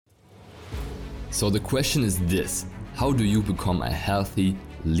So the question is this: how do you become a healthy,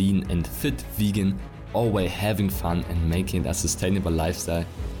 lean and fit vegan, all while having fun and making it a sustainable lifestyle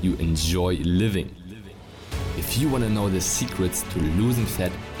you enjoy living? If you want to know the secrets to losing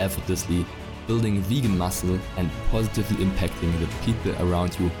fat effortlessly, building vegan muscle and positively impacting the people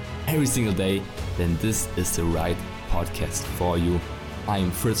around you every single day, then this is the right podcast for you. I'm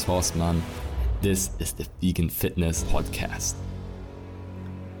Fritz Horstmann. This is the Vegan Fitness Podcast.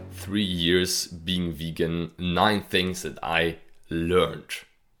 3 years being vegan, 9 things that I learned.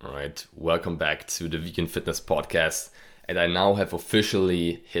 All right, welcome back to the Vegan Fitness Podcast. And I now have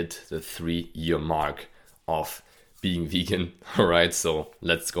officially hit the 3-year mark of being vegan. All right, so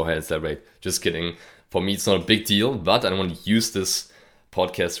let's go ahead and celebrate. Just kidding. For me, it's not a big deal, but I want to use this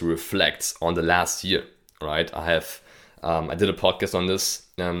podcast to reflect on the last year. All right, I did a podcast on this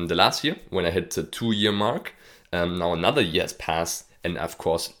the last year when I hit the 2-year mark. Now another year has passed, and I've, of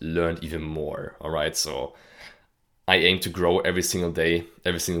course, learned even more. All right, so I aim to grow every single day,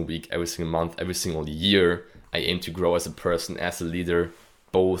 every single week, every single month, every single year. I aim to grow as a person, as a leader,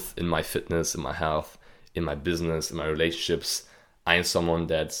 both in my fitness, in my health, in my business, in my relationships. I am someone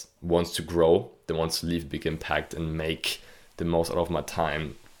that wants to grow, that wants to leave a big impact and make the most out of my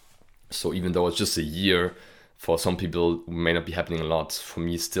time. So even though it's just a year, for some people it may not be happening a lot. For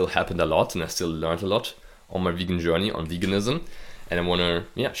me, it still happened a lot, and I still learned a lot on my vegan journey, on veganism. And I want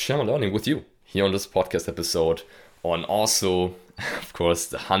to share my learning with you here on this podcast episode, on also, of course,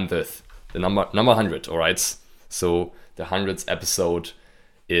 the 100th, the number 100, all right? So the 100th episode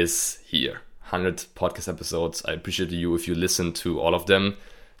is here. 100 podcast episodes. I appreciate you if you listen to all of them,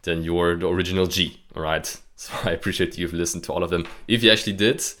 then you're the original G, all right? So I appreciate you if you listen to all of them. If you actually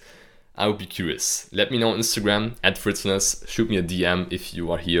did, I would be curious. Let me know on Instagram @Fritzness. Shoot me a DM if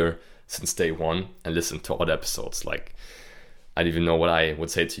you are here since day one and listen to all the episodes. Like, I don't even know what I would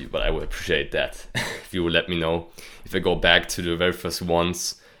say to you, but I would appreciate that if you would let me know. If I go back to the very first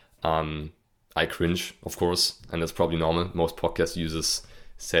ones, I cringe, of course, and that's probably normal. Most podcast users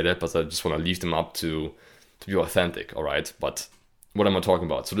say that, but I just want to leave them up to be authentic, all right? But what am I talking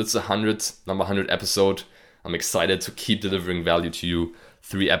about? So this is number 100 episode. I'm excited to keep delivering value to you.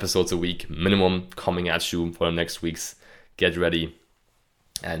 3 episodes a week minimum coming at you for the next weeks. Get ready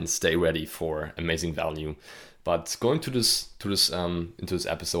and stay ready for amazing value. But going into this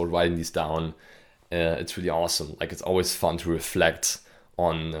episode, writing these down, it's really awesome. Like, it's always fun to reflect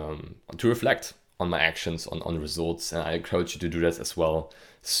on my actions, on the results, and I encourage you to do that as well.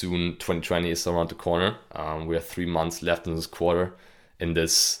 Soon, 2020 is around the corner. We have 3 months left in this quarter, in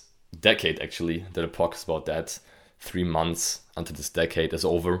this decade actually. Did a podcast about that. 3 months until this decade is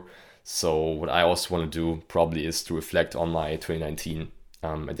over. So what I also want to do probably is to reflect on my 2019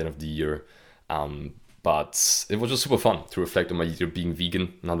 at the end of the year. But it was just super fun to reflect on my year being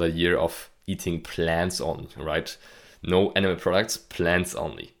vegan. Another year of eating plants only, right? No animal products, plants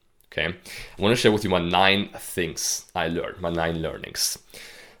only. Okay. I want to share with you my 9 things I learned, my 9 learnings.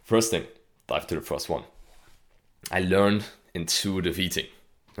 First thing, dive to the first one. I learned intuitive eating.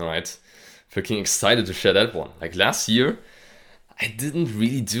 All right. Freaking excited to share that one. Like, last year, I didn't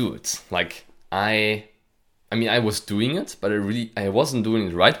really do it. Like, I was doing it, but I wasn't doing it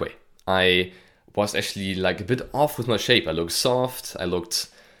the right way. I was actually like a bit off with my shape. I looked soft, I looked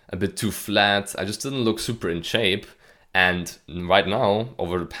a bit too flat, I just didn't look super in shape. And right now,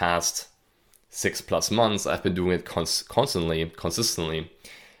 over the past 6+ months, I've been doing it consistently,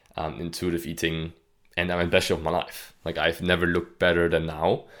 intuitive eating, and I'm in the best shape of my life. Like, I've never looked better than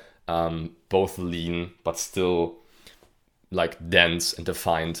now, both lean, but still like dense and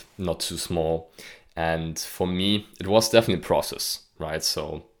defined, not too small. And for me, it was definitely a process, right?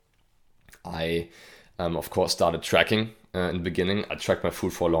 So I, of course, started tracking in the beginning. I tracked my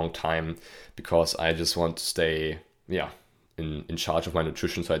food for a long time because I just want to stay, in charge of my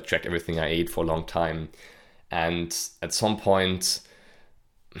nutrition. So I tracked everything I ate for a long time. And at some point,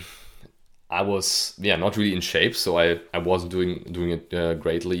 I was, not really in shape. So I wasn't doing it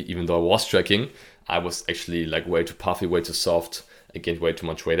greatly. Even though I was tracking, I was actually like way too puffy, way too soft. I gained way too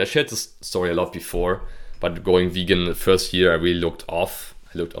much weight. I shared this story a lot before, but going vegan the first year, I really looked off.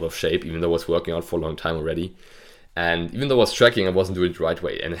 I looked out of shape, even though I was working out for a long time already. And even though I was tracking, I wasn't doing it the right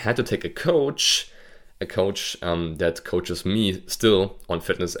way. And I had to take a coach that coaches me still on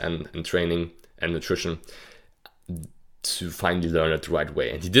fitness and training and nutrition to finally learn it the right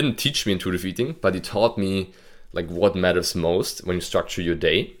way. And he didn't teach me intuitive eating, but he taught me like what matters most when you structure your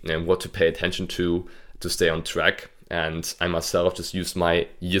day and what to pay attention to stay on track. And I myself just used my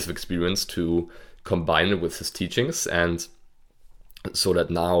years of experience to combine it with his teachings, and so that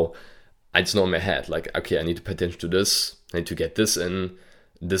now I just know in my head, like, okay, I need to pay attention to this, I need to get this in,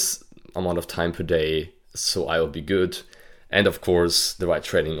 this amount of time per day, so I will be good. And of course, the right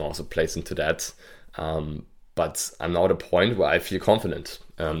training also plays into that. But I'm now at a point where I feel confident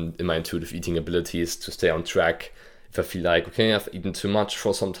in my intuitive eating abilities to stay on track. If I feel like, okay, I've eaten too much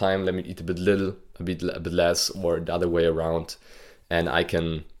for some time, let me eat a bit less, or the other way around. And I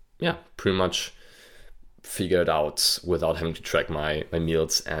can, pretty much figure it out without having to track my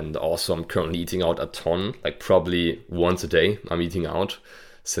meals. And also I'm currently eating out a ton, like probably once a day I'm eating out,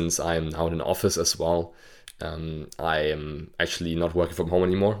 since I'm now in an office as well. I am actually not working from home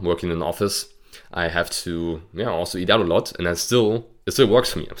anymore, working in an office. I have to also eat out a lot, and it still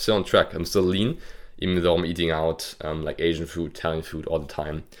works for me. I'm still on track. I'm still lean, even though I'm eating out like Asian food, Italian food all the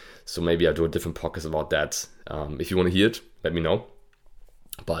time. So maybe I'll do a different podcast about that. If you want to hear it, let me know.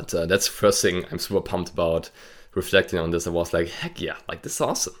 But that's the first thing I'm super pumped about. Reflecting on this, I was like, heck yeah, like this is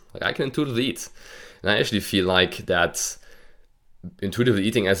awesome. Like I can intuitively eat. And I actually feel like that intuitively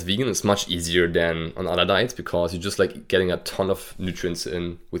eating as vegan is much easier than on other diets, because you're just like getting a ton of nutrients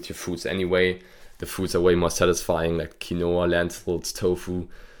in with your foods anyway. The foods are way more satisfying, like quinoa, lentils, tofu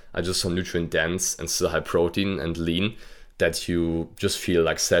are just so nutrient dense and still high protein and lean that you just feel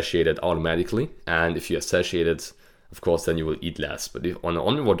like satiated automatically. And if you're satiated, of course, then you will eat less. But if on an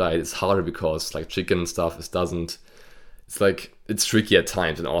omnivore diet, it's harder because like chicken and stuff, it's tricky at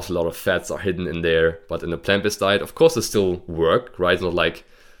times, and also a lot of fats are hidden in there. But in a plant-based diet, of course, it still work, right? It's not like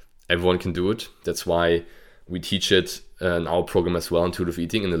everyone can do it. That's why we teach it in our program as well, intuitive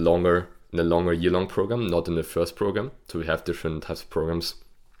eating, in the longer year-long program, not in the first program. So we have different types of programs,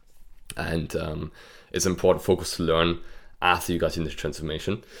 and it's important focus to learn after you got into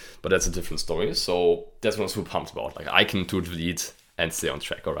transformation. But that's a different story. So that's what I'm super pumped about. Like I can intuitively eat and stay on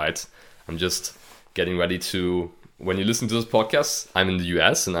track. All right, I'm just getting ready to. When you listen to this podcast, I'm in the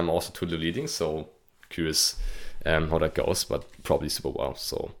US and I'm also intuitively eating. So curious how that goes, but probably super well.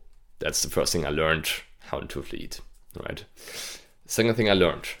 So that's the first thing I learned, how to intuitively eat. Right. Second thing I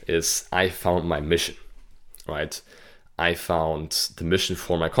learned is I found my mission. Right. I found the mission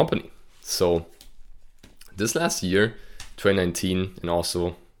for my company. So this last year, 2019, and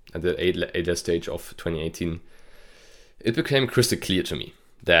also at the later stage of 2018, it became crystal clear to me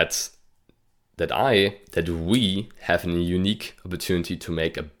that we have a unique opportunity to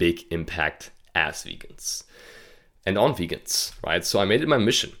make a big impact as vegans and on vegans, right? So I made it my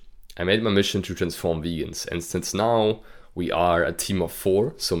mission. To transform vegans. And since now we are a team of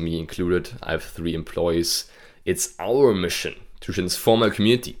 4, so me included, I have 3 employees. It's our mission to transform our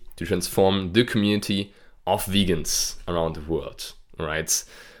community, to transform the community of vegans around the world, right?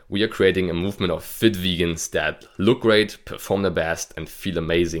 We are creating a movement of fit vegans that look great, perform their best, and feel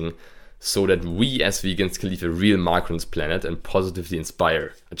amazing, so that we as vegans can leave a real mark on this planet and positively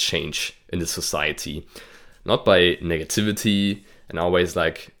inspire a change in the society. Not by negativity and always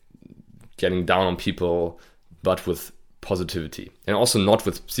like getting down on people, but with positivity. And also not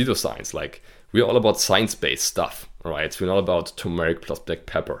with pseudoscience. Like we're all about science-based stuff, right? We're not about turmeric plus black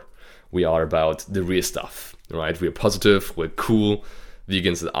pepper. We are about the real stuff, right? We're positive, we're cool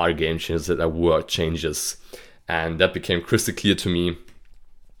vegans that are game changers, that are world changers. And that became crystal clear to me,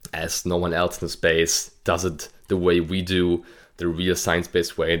 as no one else in the space does it the way we do, the real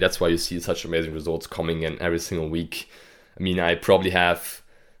science-based way. That's why you see such amazing results coming in every single week. I mean, I probably have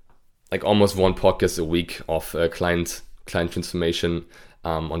like almost 1 podcast a week of client transformation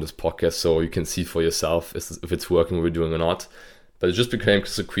on this podcast, so you can see for yourself if it's working, what we're doing or not. But it just became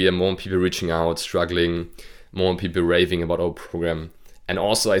crystal clear, more people reaching out, struggling, more people raving about our program. And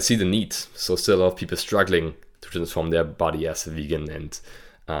also I see the need. So still a lot of people struggling to transform their body as a vegan. And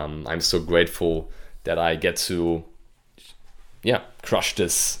I'm so grateful that I get to crush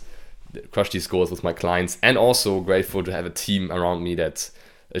these goals with my clients. And also grateful to have a team around me that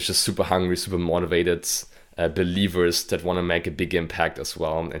is just super hungry, super motivated, believers that want to make a big impact as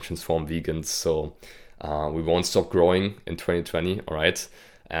well and transform vegans. So we won't stop growing in 2020, all right?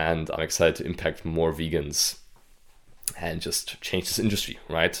 And I'm excited to impact more vegans and just change this industry,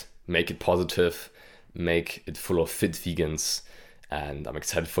 right? Make it positive, make it full of fit vegans. And I'm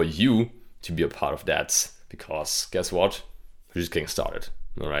excited for you to be a part of that, because guess what? We're just getting started,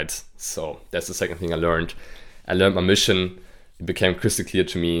 all right? So that's the second thing I learned. I learned my mission. It became crystal clear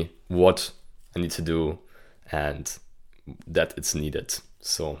to me what I need to do and that it's needed.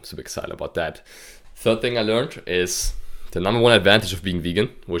 So I'm super excited about that. Third thing I learned is the number one advantage of being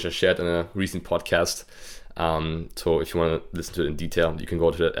vegan, which I shared in a recent podcast. So if you want to listen to it in detail, you can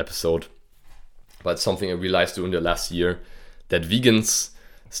go to that episode. But something I realized during the last year, that vegans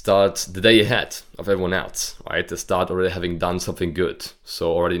start the day ahead of everyone else, right? They start already having done something good.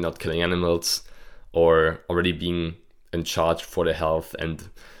 So already not killing animals, or already being in charge for their health and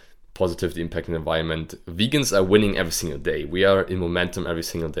positively impacting the environment. Vegans are winning every single day. We are in momentum every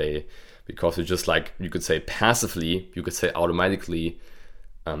single day because we're just like, you could say passively, you could say automatically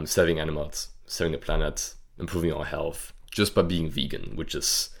saving animals, saving the planet, improving our health just by being vegan, which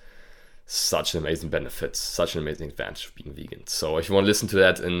is such an amazing benefit, such an amazing advantage of being vegan. So if you want to listen to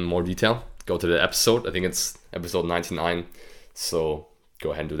that in more detail, go to the episode. I think it's episode 99. So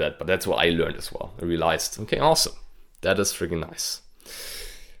go ahead and do that. But that's what I learned as well. I realized, okay, awesome. That is freaking nice.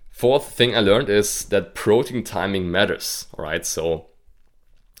 Fourth thing I learned is that protein timing matters. All right. So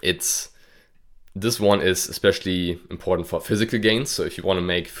this one is especially important for physical gains. So if you want to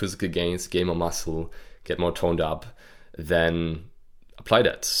make physical gains, gain more muscle, get more toned up, then apply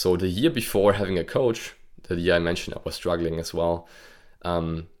that. So the year before having a coach, the year I mentioned I was struggling as well,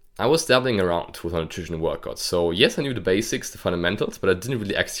 I was dabbling around with nutrition and workouts. So yes, I knew the basics, the fundamentals, but I didn't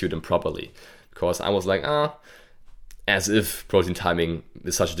really execute them properly because I was like, as if protein timing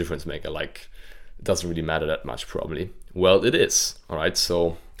is such a difference maker. Like, it doesn't really matter that much probably. Well, it is. All right.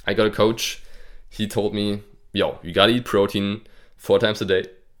 So I got a coach. He told me, you gotta eat protein 4 times a day,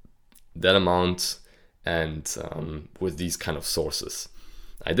 that amount, and with these kind of sources.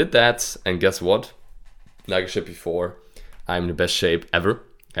 I did that, and guess what? Like I said before, I'm in the best shape ever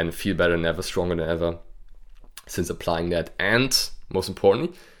and feel better than ever, stronger than ever since applying that. And most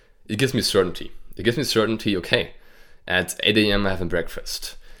importantly, it gives me certainty. It gives me certainty, okay, at 8 a.m. I have a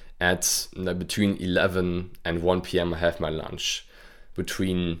breakfast. At between 11 and 1 p.m. I have my lunch.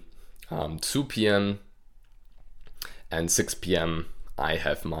 Between 2 p.m. and 6 p.m. I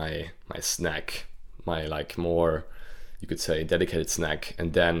have my snack, my like more, you could say, dedicated snack,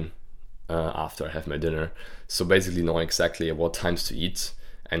 and then after I have my dinner. So basically knowing exactly at what times to eat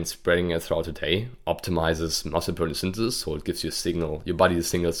and spreading it throughout the day optimizes muscle protein synthesis, so it gives you a signal, your body the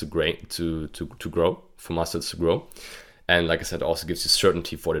signals to grow, for muscles to grow. And like I said, also gives you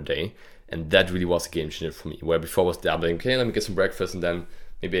certainty for the day. And that really was a game changer for me, where before I was dabbling, okay, let me get some breakfast, and then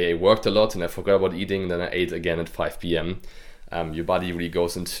maybe I worked a lot and I forgot about eating, and then I ate again at 5 p.m. Your body really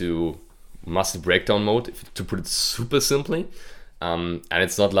goes into muscle breakdown mode, to put it super simply. And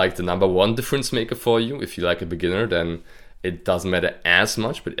it's not like the number one difference maker for you. If you're like a beginner, then it doesn't matter as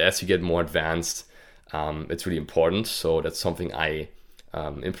much, but as you get more advanced, it's really important. So that's something I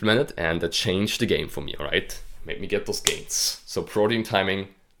implemented, and that changed the game for me, all right? Made me get those gains. So protein timing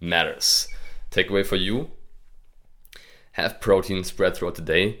matters. Takeaway for you: have protein spread throughout the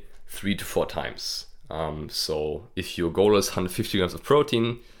day 3 to 4 times. So if your goal is 150 grams of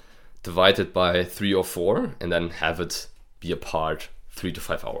protein, divide it by 3 or 4, and then have it be apart 3 to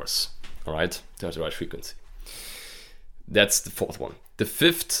 5 hours. All right, that's the right frequency. That's the fourth one. The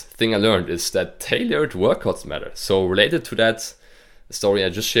fifth thing I learned is that tailored workouts matter. So related to that story I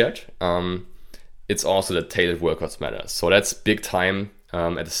just shared, it's also that tailored workouts matter. So that's big time.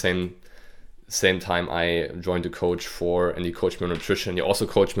 At the same time, I joined a coach and he coached me on nutrition. He also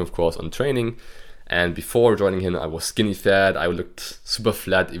coached me, of course, on training. And before joining him, I was skinny fat. I looked super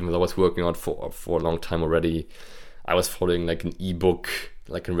flat, even though I was working out for a long time already. I was following like an ebook,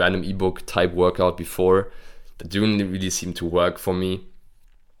 like a random ebook type workout before that didn't really seem to work for me.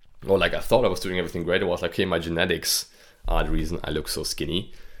 Or like I thought I was doing everything great. I was like, okay, my genetics are the reason I look so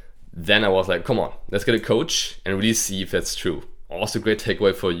skinny. Then I was like, come on, let's get a coach and really see if that's true. Also great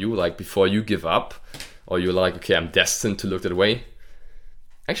takeaway for you, like before you give up or you're like, okay, I'm destined to look that way,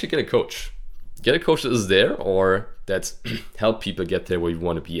 actually get a coach. Get a coach that is there or that help people get there where you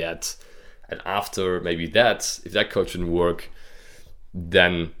want to be at. And after maybe that, if that coach didn't work,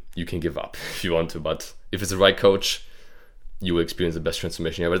 then you can give up if you want to. But if it's the right coach, you will experience the best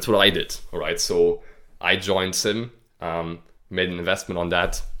transformation. Yeah, but that's what I did. All right. So I joined Sim, made an investment on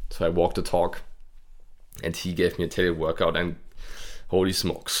that. So I walked the talk and he gave me a tailored workout, and holy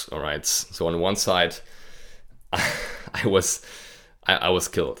smokes. All right. So on one side, I was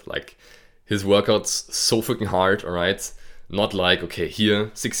killed. Like, his workouts so freaking hard, all right? Not like, okay,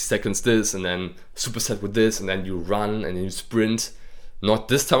 here, 60 seconds this, and then superset with this, and then you run, and then you sprint. Not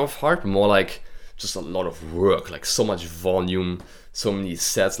this type of hard, but more like just a lot of work, like so much volume, so many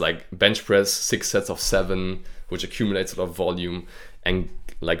sets, like bench press, 6 sets of 7, which accumulates a lot of volume, and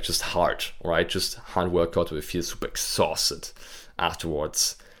like just hard, all right? Just hard workout where you feel super exhausted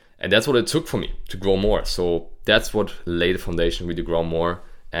afterwards. And that's what it took for me to grow more. So that's what laid the foundation for me to grow more.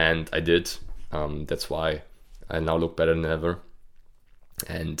 And I did. That's why I now look better than ever.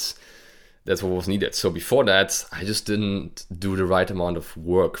 And that's what was needed. So before that, I just didn't do the right amount of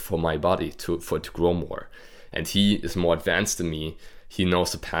work for my body for it to grow more. And he is more advanced than me. He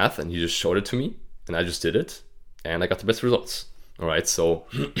knows the path and he just showed it to me. And I just did it. And I got the best results. All right. So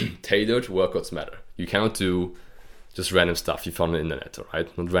tailored workouts matter. You cannot do just random stuff you found on the internet, all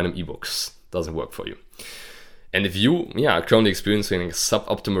right? Not random ebooks. Doesn't work for you. And if you are currently experiencing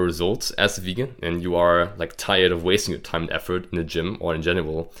suboptimal results as a vegan and you are like tired of wasting your time and effort in the gym or in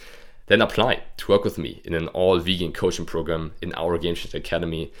general, then apply to work with me in an all vegan coaching program in our Game Changer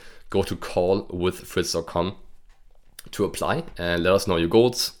Academy. Go to callwithfritz.com to apply and let us know your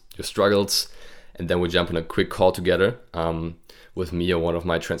goals, your struggles, and then we jump on a quick call together with me or one of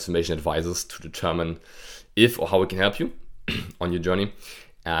my transformation advisors to determine if or how we can help you on your journey.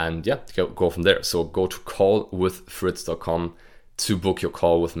 And go from there. So go to callwithfritz.com to book your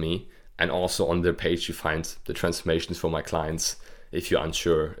call with me. And also on their page, you find the transformations for my clients. If you're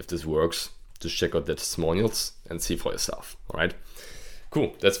unsure if this works, just check out the testimonials and see for yourself. All right.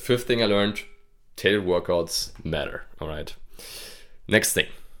 Cool. That's the fifth thing I learned. Tailored workouts matter. All right. Next thing.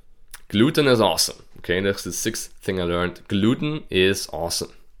 Gluten is awesome. Okay. That's the sixth thing I learned. Gluten is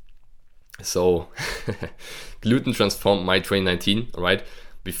awesome. So gluten transformed my 2019. All right.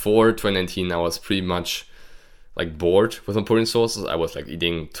 Before 2019, I was pretty much like bored with my protein sources. I was like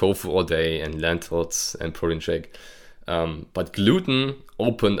eating tofu all day and lentils and protein shake. But gluten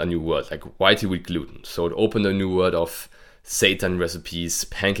opened a new world. Like, why do we eat gluten? So it opened a new world of seitan recipes,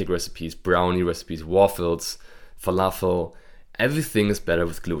 pancake recipes, brownie recipes, waffles, falafel. Everything is better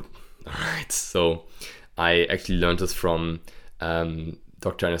with gluten. All right. So I actually learned this from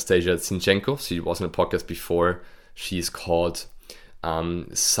Dr. Anastasia Zinchenko. She was on a podcast before. She's called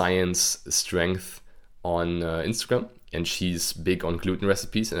Science Strength on Instagram, and she's big on gluten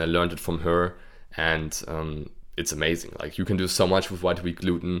recipes, and I learned it from her, and it's amazing. Like, you can do so much with white wheat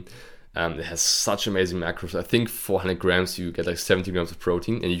gluten. It has such amazing macros. I think 400 grams you get like 70 grams of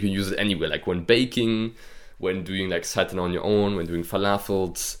protein, and you can use it anywhere, like when baking, when doing like seitan on your own, when doing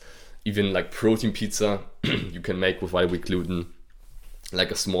falafels, even like protein pizza you can make with white wheat gluten,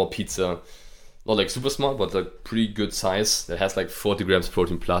 like a small pizza. Not like super small, but like pretty good size that has like 40 grams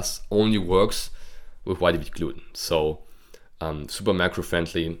protein plus, only works with white wheat gluten. So super macro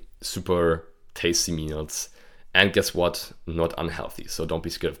friendly, super tasty meals. And guess what? Not unhealthy. So don't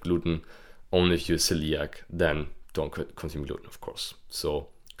be scared of gluten. Only if you're celiac, then don't consume gluten, of course. So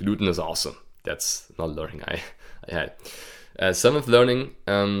gluten is awesome. That's not learning I had. Seventh learning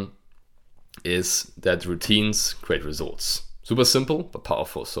is that routines create results. Super simple, but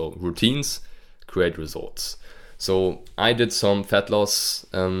powerful. So routines create results. So I did some fat loss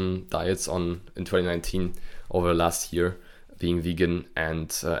diets in 2019 over the last year being vegan,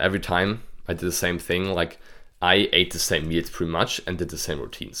 and every time I did the same thing. Like, I ate the same meals pretty much and did the same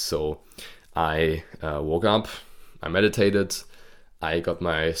routines. So I woke up, I meditated, I got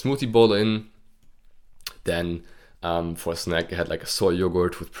my smoothie bowl in, then for a snack I had like a soy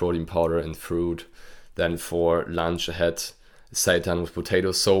yogurt with protein powder and fruit. Then for lunch I had seitan with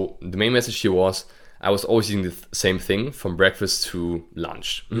potatoes. So the main message here was I was always eating the same thing from breakfast to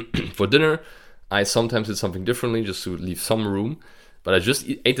lunch. For dinner, I sometimes did something differently just to leave some room, but I just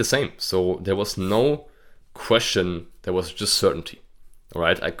ate the same. So there was no question, there was just certainty. All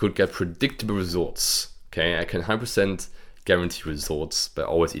right, I could get predictable results. Okay, I can 100% guarantee results by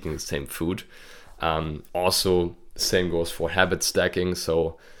always eating the same food. Also, the same goes for habit stacking.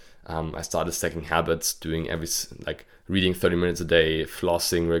 So I started stacking habits, doing reading 30 minutes a day,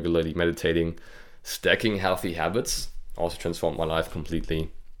 flossing regularly, meditating, stacking healthy habits. Also transformed my life completely.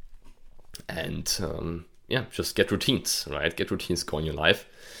 And just get routines, right? Get routines going in your life,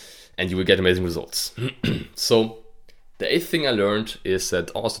 and you will get amazing results. So the eighth thing I learned is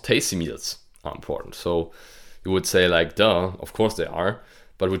that also tasty meals are important. So you would say like, duh, of course they are,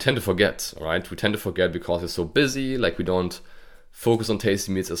 but we tend to forget, all right? We tend to forget because we're so busy, like we don't focus on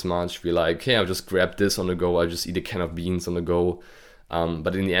tasty meals as much. We're like, hey, I'll just grab this on the go, I'll just eat a can of beans on the go.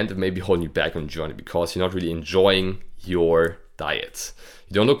 But in the end, it may be holding you back on the journey because you're not really enjoying your diet.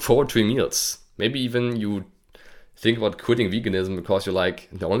 You don't look forward to your meals. Maybe even you think about quitting veganism because you're like,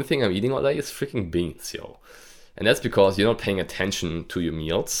 the only thing I'm eating all day is freaking beans, yo. And that's because you're not paying attention to your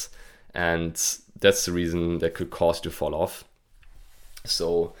meals. And that's the reason that could cause you to fall off.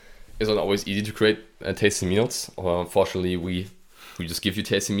 So it's not always easy to create tasty meals. Unfortunately, we just give you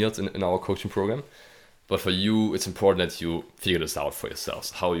tasty meals in our coaching program. But for you, it's important that you figure this out for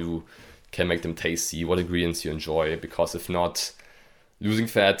yourselves, how you can make them tasty, what ingredients you enjoy. Because if not, losing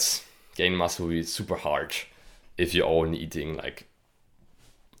fat, gaining muscle will be super hard if you're only eating like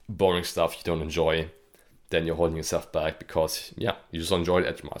boring stuff you don't enjoy. Then you're holding yourself back because you just don't enjoy it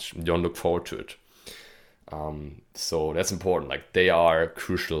as much. You don't look forward to it. So that's important. Like, they are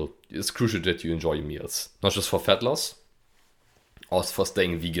crucial. It's crucial that you enjoy your meals, not just for fat loss, also for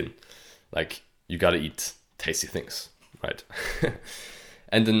staying vegan. Like, you gotta eat tasty things, right?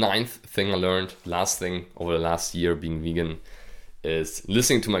 And the ninth thing I learned, last thing over the last year being vegan, is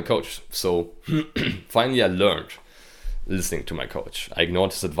listening to my coach. So finally I learned listening to my coach. I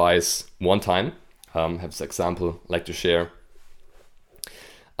ignored his advice one time. Have this example I'd like to share.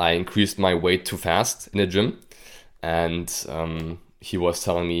 I increased my weight too fast in the gym, and he was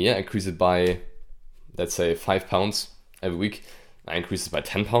telling me, increase it by, let's say, 5 pounds every week. I increased it by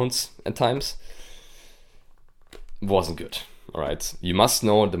 10 pounds at times. Wasn't good. All right. You must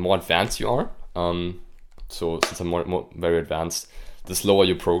know the more advanced you are. So since I'm more very advanced, the slower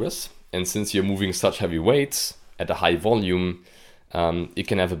your progress. And since you're moving such heavy weights at a high volume, it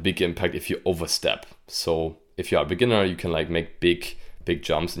can have a big impact if you overstep. So if you're a beginner, you can like make big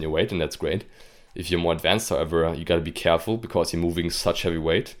jumps in your weight, and that's great. If you're more advanced, however, you got to be careful because you're moving such heavy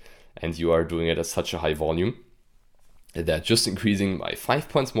weight and you are doing it at such a high volume that just increasing by 5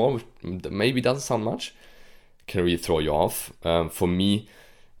 points more, which maybe doesn't sound much, can really throw you off. For me,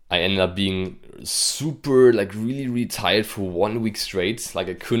 I ended up being super, like really tired for 1 week straight. Like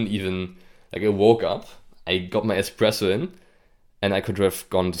I couldn't even, like I woke up, I got my espresso in, and I could have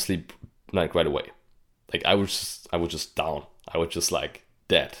gone to sleep like right away. Like I was just down. I was just like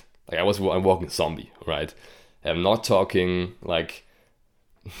dead. Like I'm walking zombie, right? I'm not talking like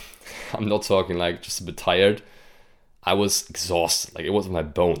just a bit tired. I was exhausted. Like it was my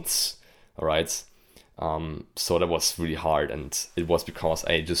bones, all right? So that was really hard, and it was because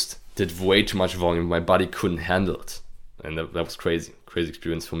I just did way too much volume. My body couldn't handle it, and that was crazy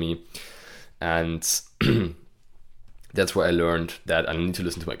experience for me. And that's where I learned that I need to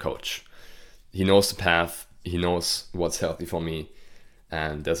listen to my coach. He knows the path. He knows what's healthy for me,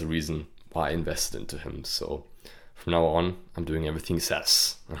 and there's a reason why I invested into him. So from now on, I'm doing everything he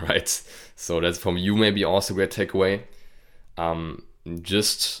says. All right. So that's from you maybe also a great takeaway.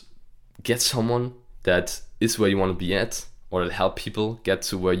 Just get someone that is where you want to be at, or that help people get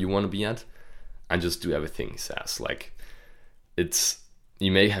to where you want to be at, and just do everything he says. Like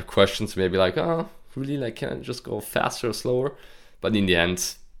you may have questions, maybe like, oh, really? Like, can I just go faster or slower? But in the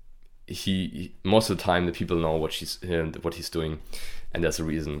end, he most of the time the people know what he's doing, and that's the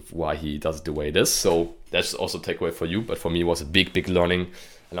reason why he does it the way it is. So that's also a takeaway for you, but for me it was a big learning,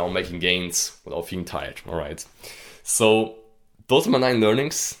 and now I'm making gains without feeling tired. All right, so those are my 9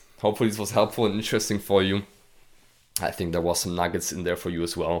 learnings. Hopefully this was helpful and interesting for you. I think there was some nuggets in there for you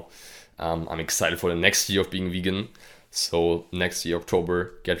as well. I'm excited for the next year of being vegan. So next year,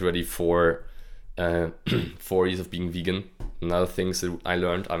 October, get ready for 4 years of being vegan. Another things that I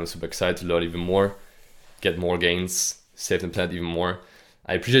learned, I'm super excited to learn even more, get more gains, save the planet even more.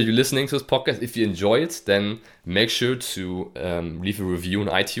 I appreciate you listening to this podcast. If you enjoy it, then make sure to leave a review on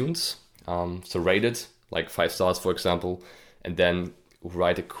iTunes. So rate it, like 5 stars, for example, and then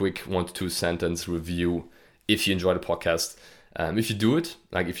write a quick 1 to 2 sentence review if you enjoy the podcast. If you do it,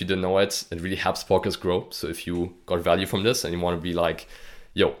 like if you didn't know it, it really helps the podcast grow. So if you got value from this and you want to be like,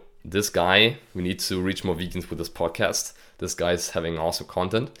 yo, this guy, we need to reach more vegans with this podcast, this guy's having awesome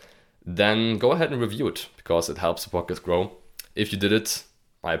content, then go ahead and review it because it helps the podcast grow. If you did it,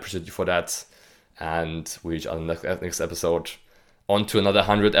 I appreciate you for that. And we reach our next episode. On to another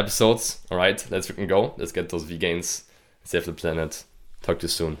 100 episodes. All right, let's freaking go. Let's get those vegans, save the planet. Talk to you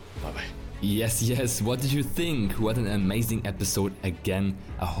soon. Bye-bye. Yes. What did you think? What an amazing episode again.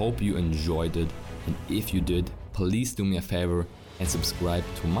 I hope you enjoyed it. And if you did, please do me a favor and subscribe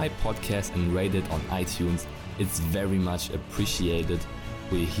to my podcast and rate it on iTunes. It's very much appreciated.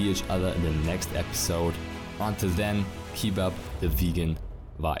 We'll hear each other in the next episode. Until then, keep up the vegan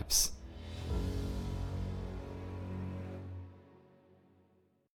vibes.